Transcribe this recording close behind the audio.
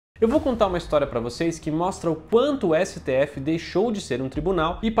Eu vou contar uma história para vocês que mostra o quanto o STF deixou de ser um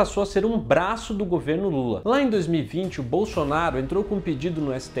tribunal e passou a ser um braço do governo Lula. Lá em 2020, o Bolsonaro entrou com um pedido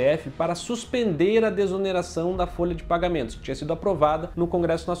no STF para suspender a desoneração da folha de pagamentos, que tinha sido aprovada no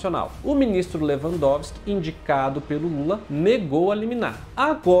Congresso Nacional. O ministro Lewandowski, indicado pelo Lula, negou a liminar.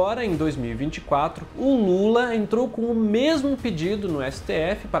 Agora, em 2024, o Lula entrou com o mesmo pedido no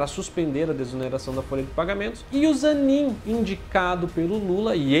STF para suspender a desoneração da folha de pagamentos e o Zanin, indicado pelo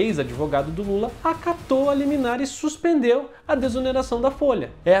Lula e ex-advogado do Lula, acatou a liminar e suspendeu a desoneração da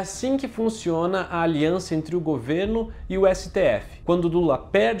folha. É assim que funciona a aliança entre o governo e o STF. Quando Lula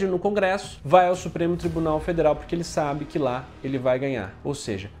perde no Congresso, vai ao Supremo Tribunal Federal porque ele sabe que lá ele vai ganhar. Ou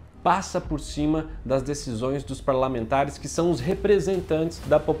seja, passa por cima das decisões dos parlamentares, que são os representantes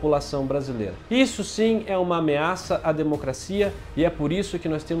da população brasileira. Isso sim é uma ameaça à democracia e é por isso que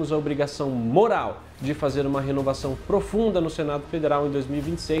nós temos a obrigação moral de fazer uma renovação profunda no Senado Federal em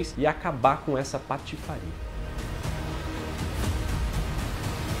 2026 e acabar com essa patifaria.